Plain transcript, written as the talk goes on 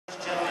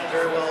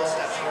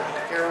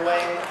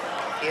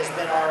He has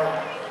been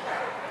our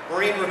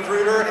Marine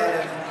recruiter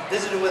and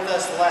visited with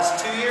us the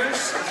last 2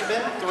 years. Has it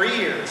been? 3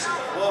 years.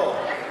 Whoa.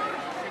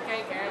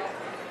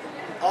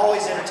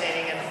 Always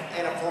entertaining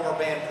and a former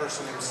band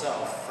person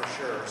himself, for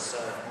sure.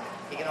 So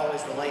he can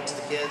always relate to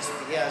the kids.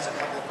 He has a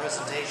couple of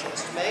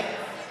presentations to make,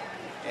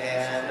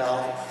 and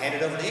I'll hand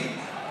it over to you.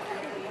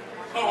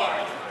 Oh,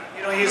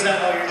 you don't use that,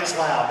 oh, you're just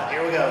loud.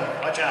 Here we go.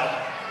 Watch out.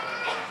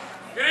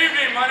 Good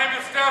evening. My name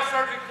is Staff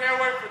Sergeant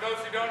Caraway. For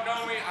those who don't know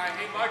me, I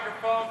hate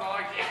microphones.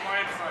 I like to use my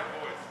inside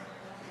voice.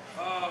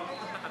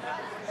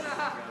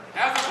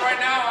 As of right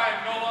now, I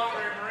am no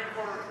longer a Marine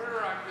Corps recruiter.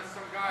 I'm just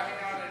some guy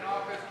hanging out in an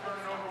office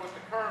turning over with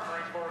the current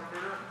Marine Corps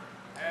recruiter.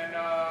 And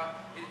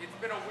it's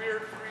been a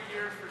weird 3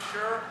 years for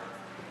sure.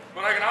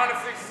 But I can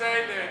honestly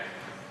say that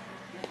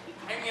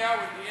hanging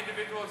out with the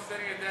individuals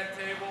sitting at that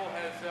table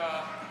has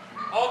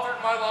altered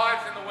my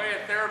life in the way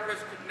a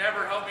therapist could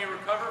never help me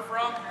recover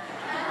from.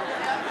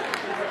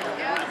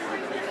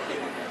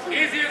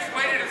 Easiest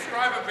way to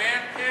describe a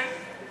band kid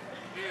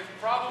is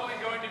probably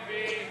going to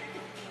be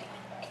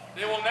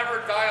they will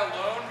never die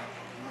alone.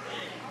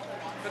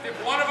 But if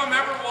one of them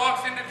ever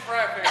walks into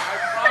traffic, I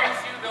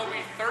promise you there'll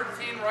be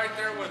 13 right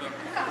there with them.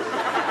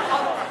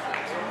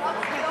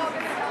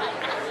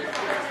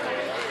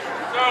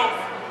 So,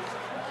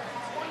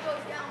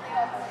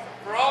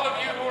 for all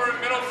of you who are in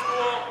middle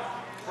school,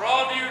 for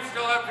all of you who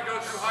still have to go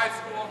through high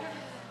school,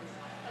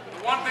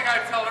 the one thing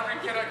I tell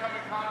every kid I come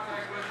in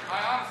contact with,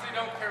 I honestly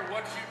don't care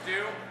what you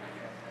do,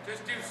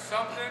 just do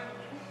something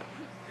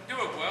and do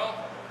it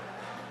well.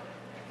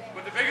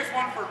 But the biggest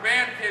one for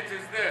band kids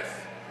is this.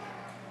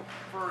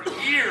 For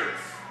years,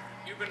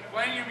 you've been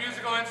playing your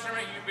musical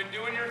instrument, you've been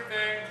doing your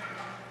thing,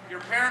 your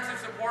parents have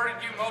supported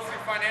you mostly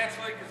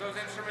financially because those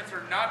instruments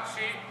are not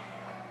cheap.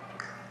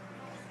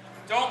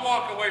 Don't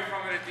walk away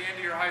from it at the end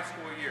of your high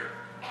school year,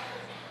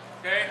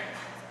 okay?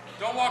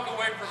 Don't walk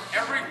away from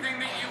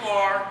everything that you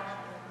are,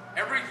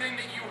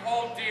 everything that you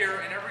hold dear,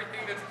 and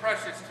everything that's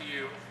precious to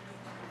you,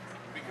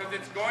 because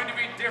it's going to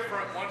be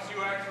different once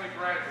you actually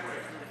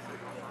graduate.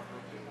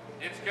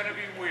 It's going to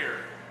be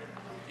weird.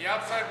 The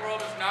outside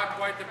world is not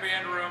quite the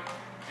band room,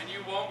 and you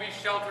won't be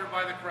sheltered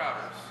by the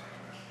Crowders.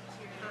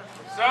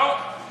 So,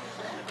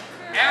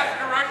 as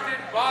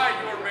directed by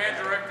your band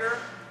director,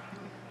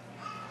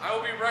 I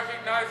will be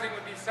recognizing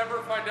the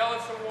December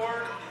Fidelis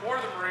Award for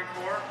the Marine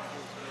Corps,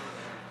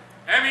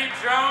 Emmy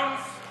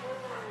Jones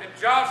and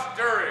Josh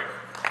Durig.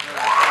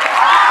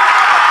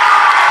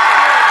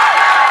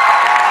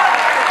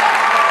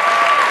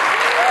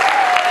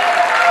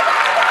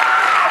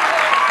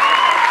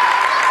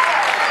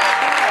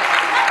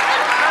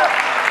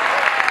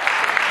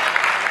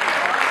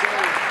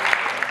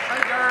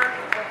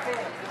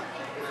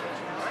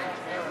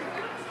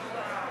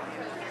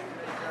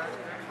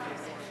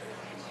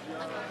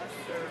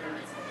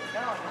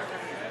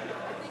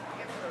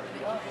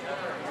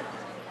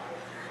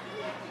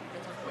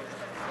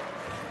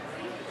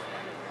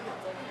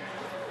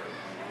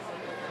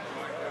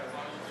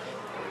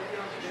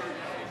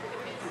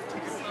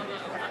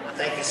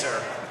 Thank you, sir.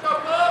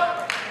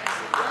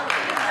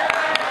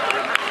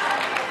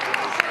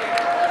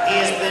 He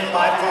has been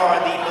by far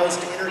the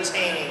most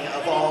entertaining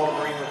of all the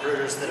Marine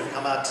recruiters that have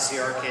come out to see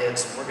our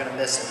kids. We're going to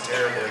miss him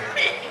terribly.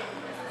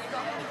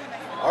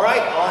 All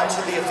right, on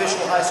to the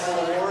official high school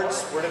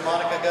awards. Where did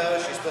Monica go?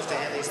 She's supposed to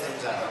hand these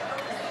things out.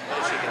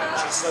 What is she doing?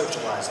 She's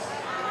socializing.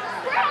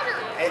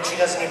 And she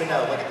doesn't even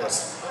know. Look at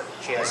this.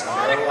 She has no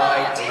idea.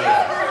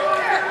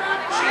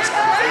 She's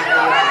completely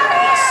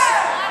oblivious.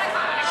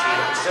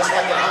 It's just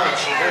like at home,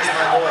 she hears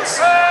my voice.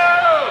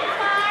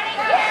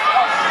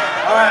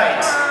 All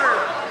right.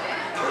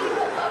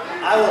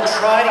 I will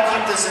try to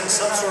keep this in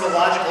some sort of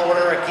logical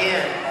order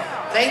again.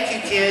 Thank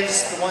you,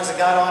 kids, the ones that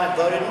got on and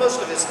voted.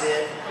 Most of us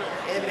did.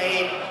 It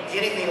made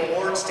getting the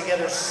awards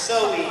together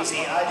so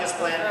easy. I just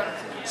went,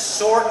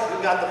 sort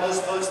who got the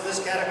most votes in this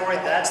category,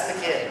 that's the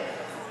kid.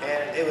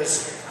 And it was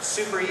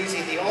super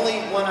easy. The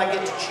only one I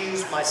get to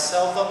choose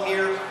myself up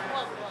here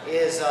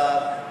is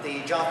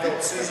the John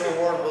Philip Sousa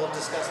Award. We'll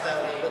discuss that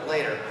a little bit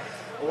later.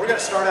 But we're going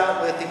to start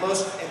out with the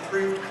most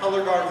improved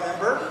color guard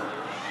member,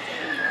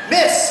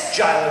 Miss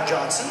Jyler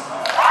Johnson.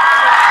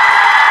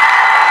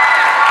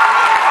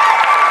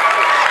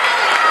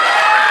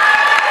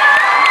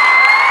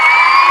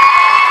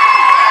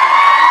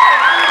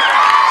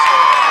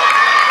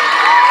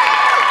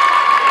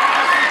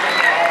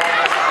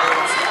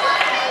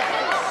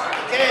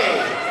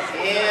 Okay,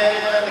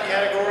 in the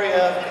category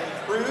of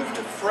improved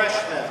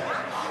freshman,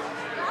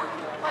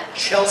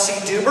 Chelsea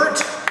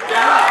Dubert.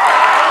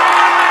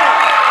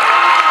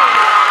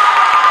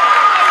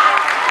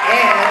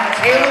 And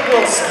Caleb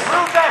Wilson.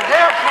 Move that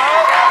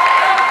haircut.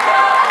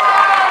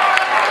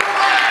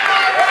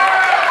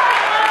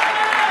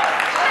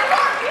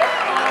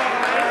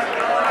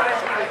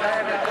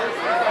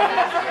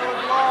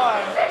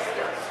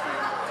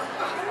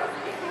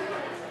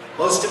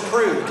 Most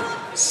improved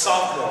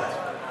sophomore.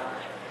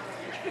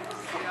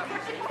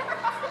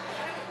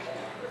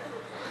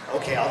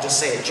 Okay, I'll just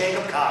say it.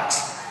 Jacob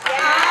Cox.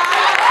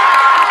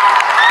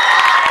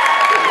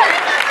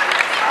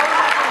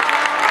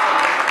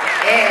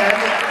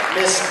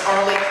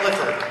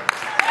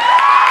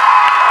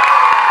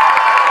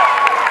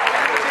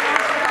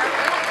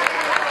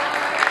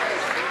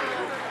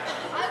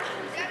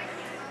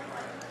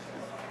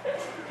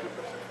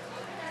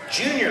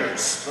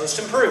 Juniors, most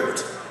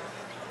improved,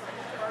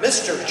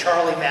 Mr.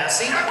 Charlie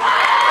Massey.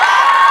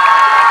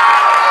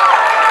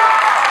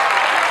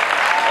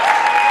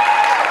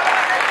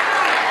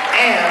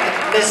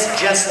 And Miss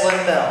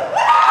Jessalyn Bell.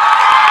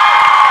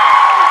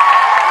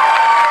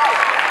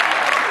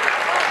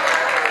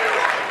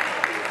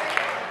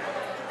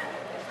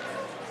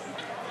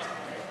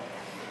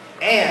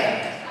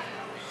 And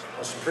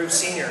most improved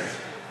senior,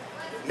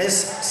 Miss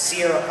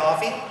Sierra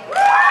Coffey.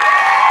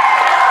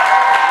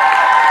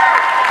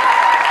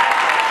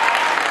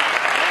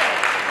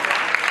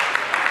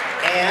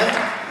 And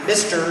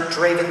Mr.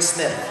 Draven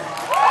Smith.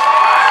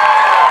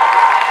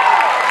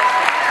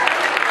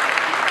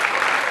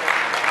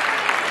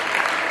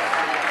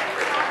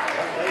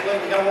 Wait,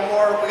 we got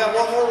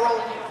one more roll.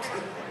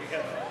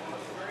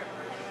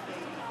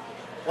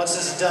 Once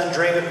this is done,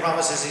 Draven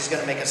promises he's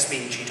going to make a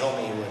speech. He told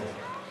me he would.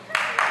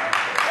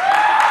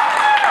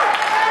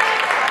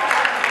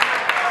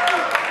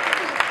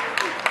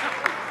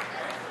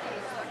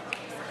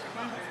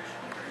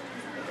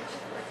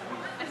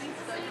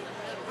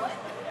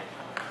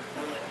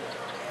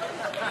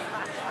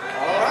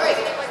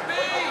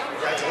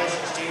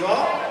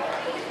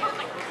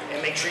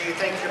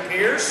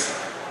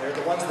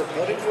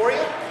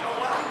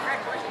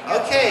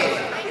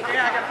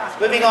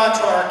 Moving on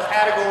to our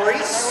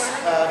categories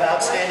of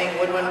Outstanding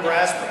Woodwind,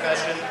 Brass,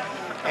 Percussion,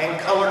 and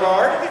Color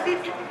Guard.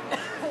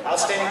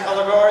 Outstanding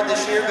Color Guard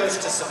this year goes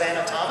to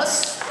Savannah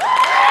Thomas.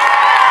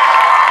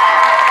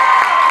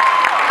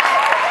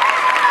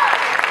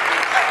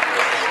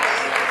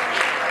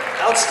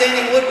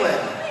 Outstanding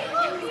Woodwind,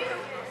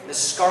 Miss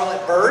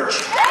Scarlett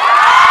Burge.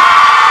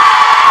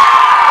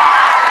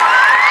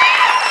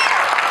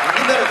 And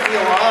you better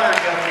feel honored,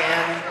 young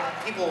man.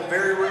 People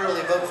very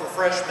rarely vote for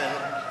freshmen.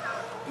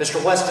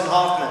 Mr. Weston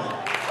Hoffman.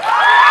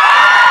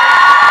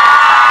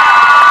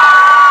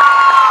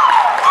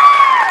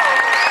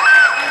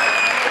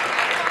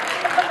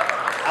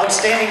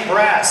 Outstanding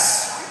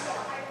Brass,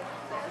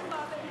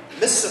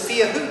 Miss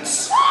Sophia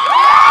Hoots.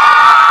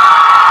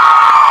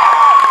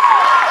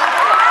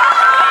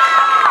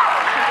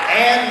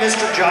 And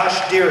Mr.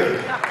 Josh Deary.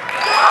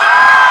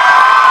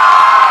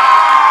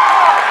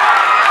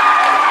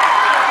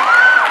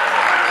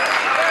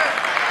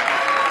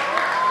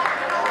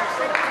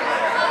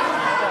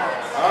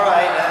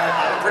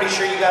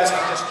 Sure you guys can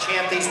just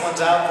chant these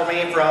ones out for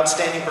me for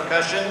Outstanding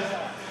Percussion.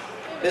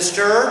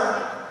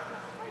 Mr.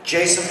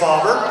 Jason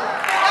Bobber.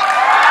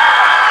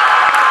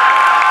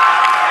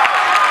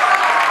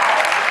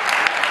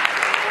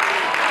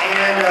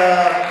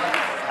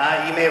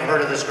 And you may have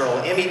heard of this girl,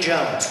 Emmy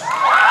Jones.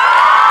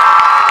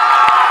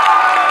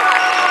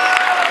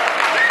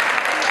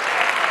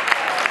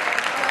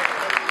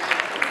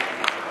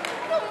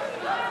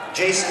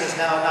 Jason is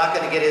now not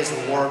going to get his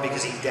award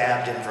because he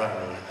dabbed in front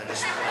of me. I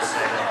just want to say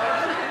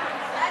that.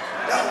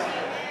 No,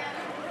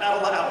 not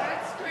allowed.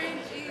 That's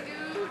cringy,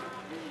 dude.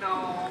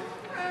 No.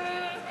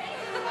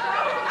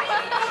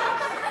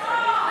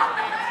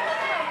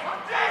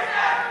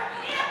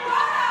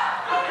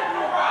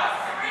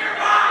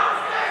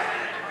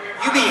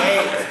 You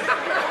behave.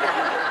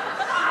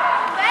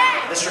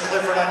 Mr.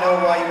 Clifford, I know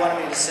why you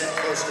wanted me to sit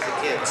close to the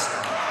kids.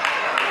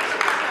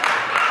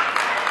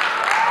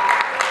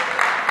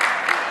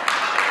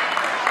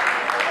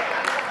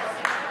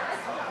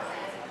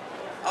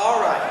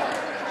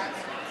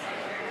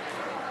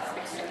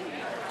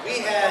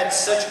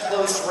 Such a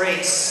close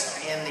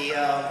race in the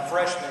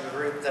freshman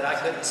group that I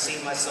couldn't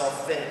see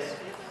myself fit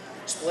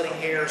splitting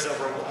hairs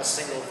over a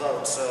single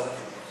vote. So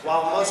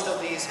while most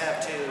of these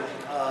have two,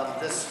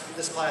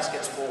 this class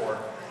gets 4.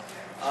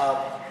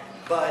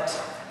 But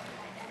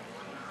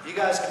you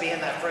guys could be in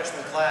that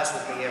freshman class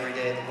with me every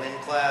day. The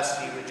wind class,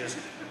 you would just,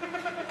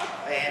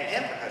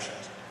 and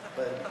percussions.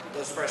 But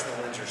those freshman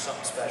winds are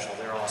something special.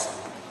 They're awesome.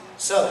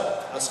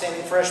 So,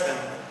 outstanding freshman,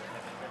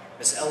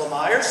 Miss Ella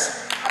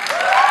Myers.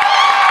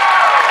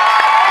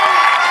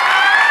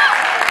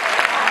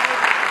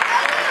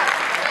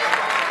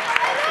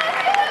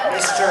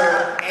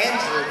 Mr.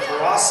 Andrew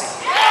Carossi.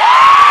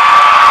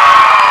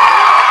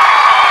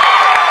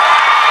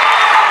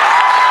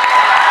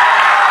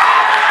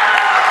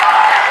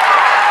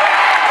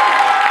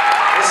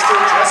 Mr.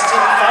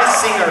 Justin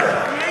Feisinger.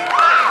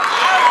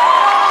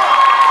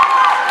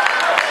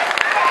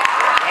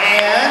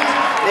 And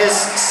Miss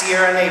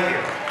Sierra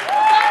Napier.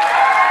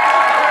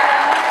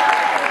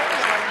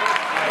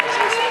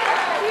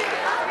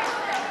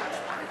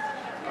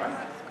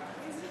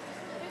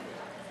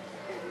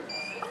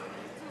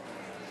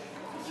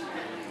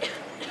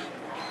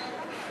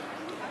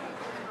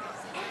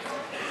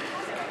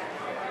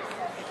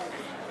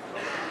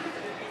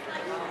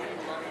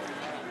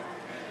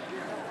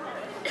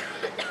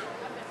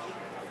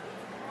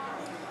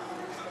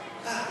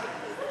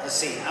 Let's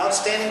see,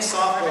 outstanding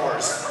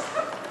sophomores.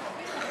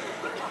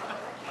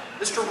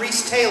 Mr.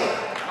 Reese Taylor.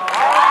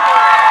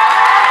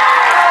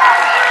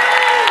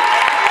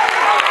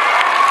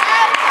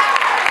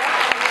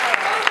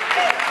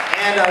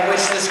 And I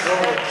wish this girl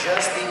would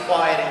just be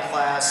quiet in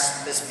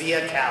class, Miss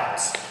Via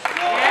Cowles.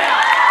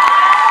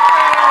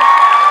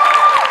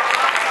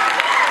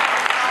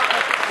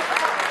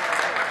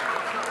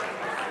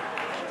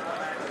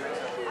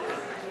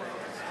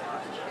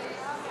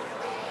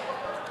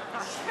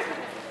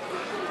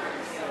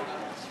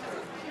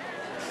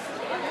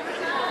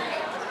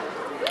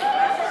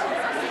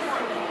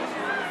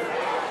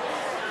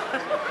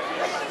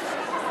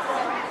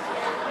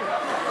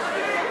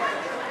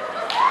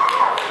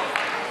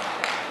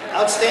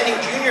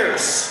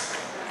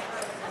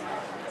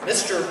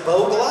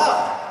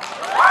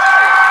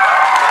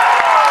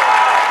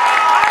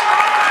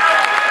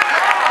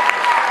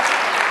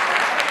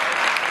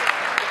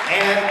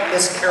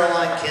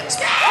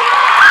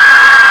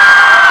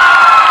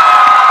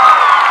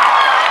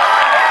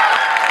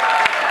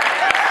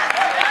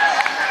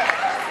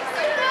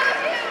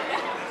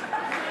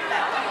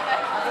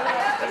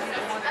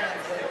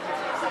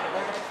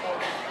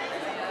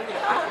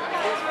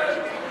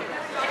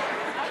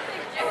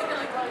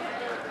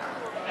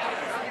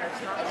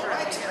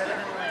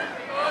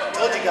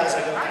 told you guys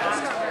I'd go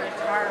fast.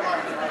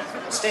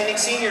 Outstanding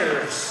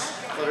seniors,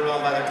 voted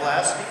on by their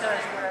class.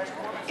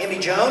 Emmy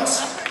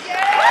Jones.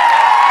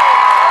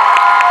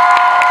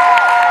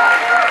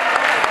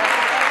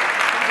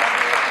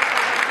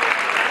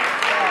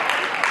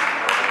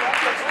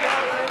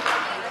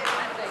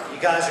 You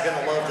guys are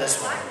going to love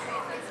this one.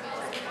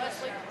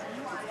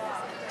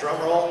 Drum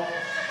roll.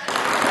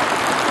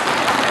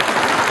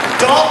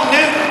 Dalton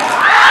Newton.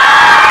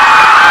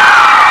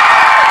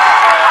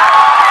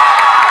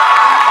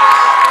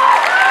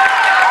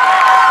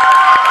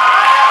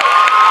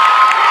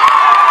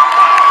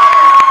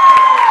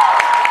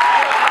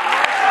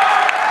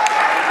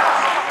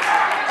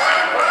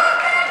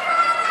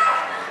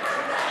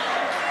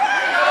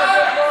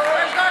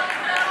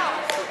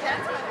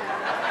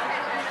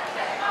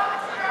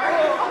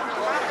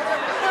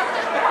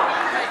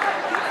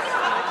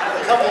 A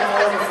couple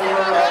more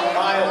before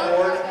my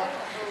award.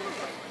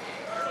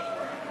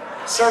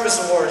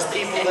 Service awards,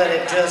 people that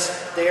have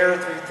just there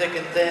through thick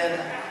and thin.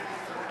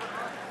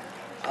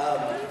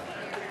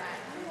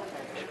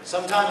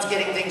 Sometimes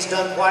getting things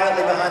done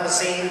quietly behind the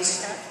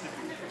scenes,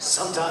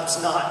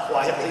 sometimes not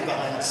quietly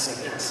behind the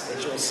scenes,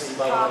 as you'll see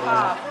by one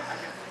of these.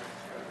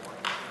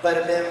 But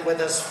have been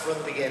with us from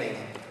the beginning.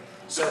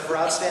 So for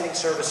outstanding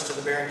service to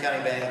the Barron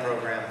County Band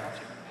Program,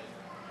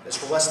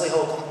 Mr. Wesley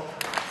Holcomb.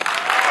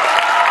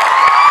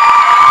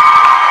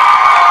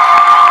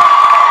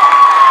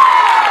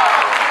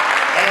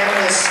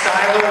 And Ms.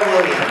 Skylar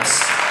Williams.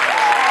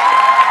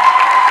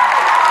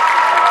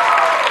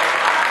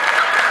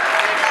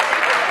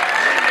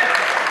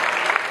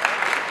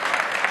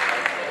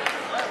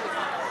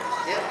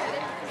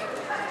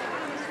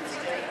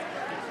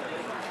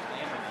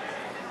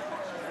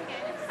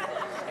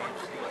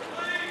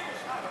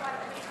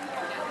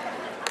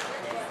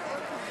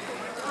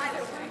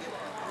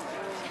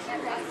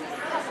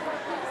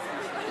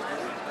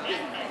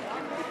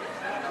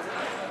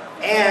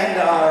 And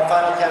our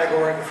final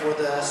category before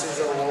the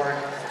Sousa Award,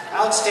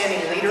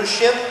 Outstanding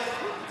Leadership.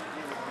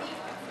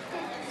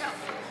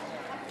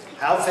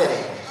 How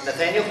fitting.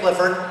 Nathaniel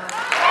Clifford.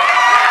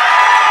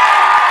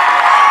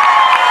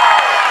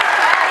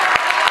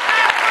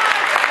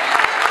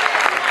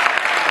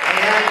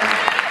 And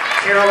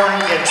Caroline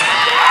Gibson.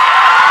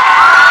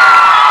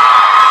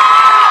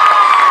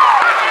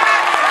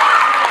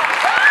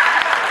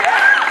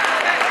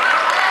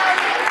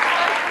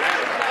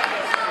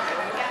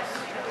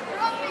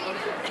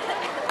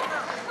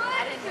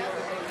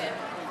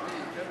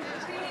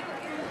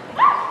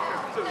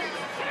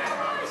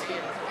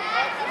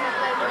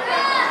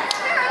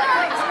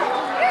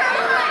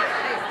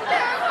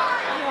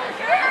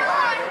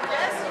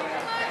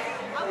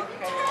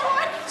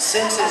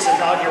 Since its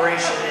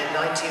inauguration in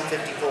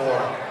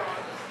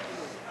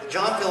 1954, the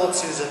John Philip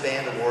Sousa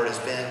Band Award has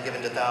been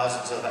given to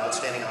thousands of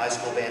outstanding high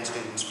school band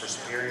students for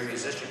superior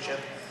musicianship,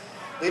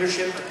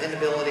 leadership,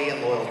 dependability,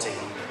 and loyalty.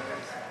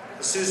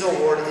 The Sousa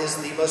Award is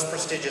the most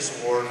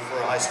prestigious award for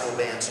a high school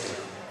band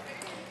student.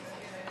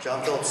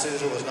 John Philip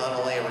Sousa was not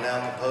only a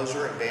renowned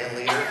composer and band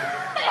leader,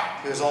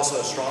 he was also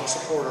a strong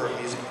supporter of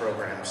music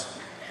programs.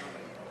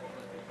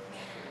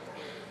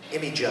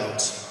 Emmy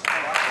Jones.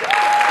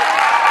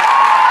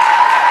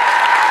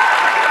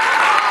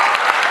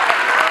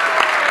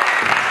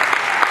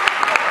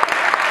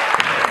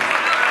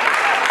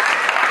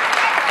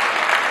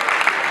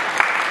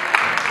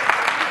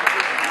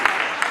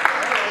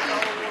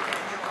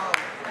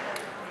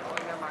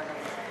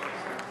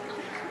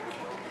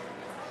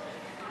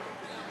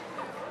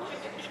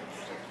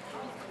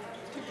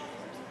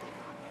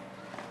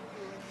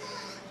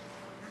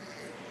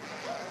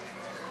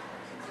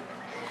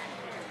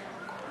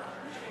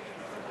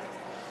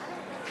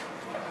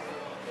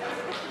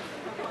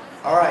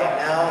 All right,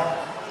 now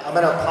I'm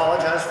going to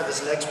apologize for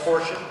this next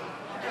portion.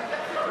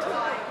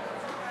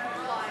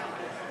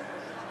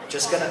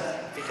 Just going to,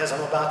 because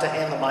I'm about to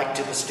hand the mic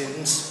to the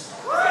students.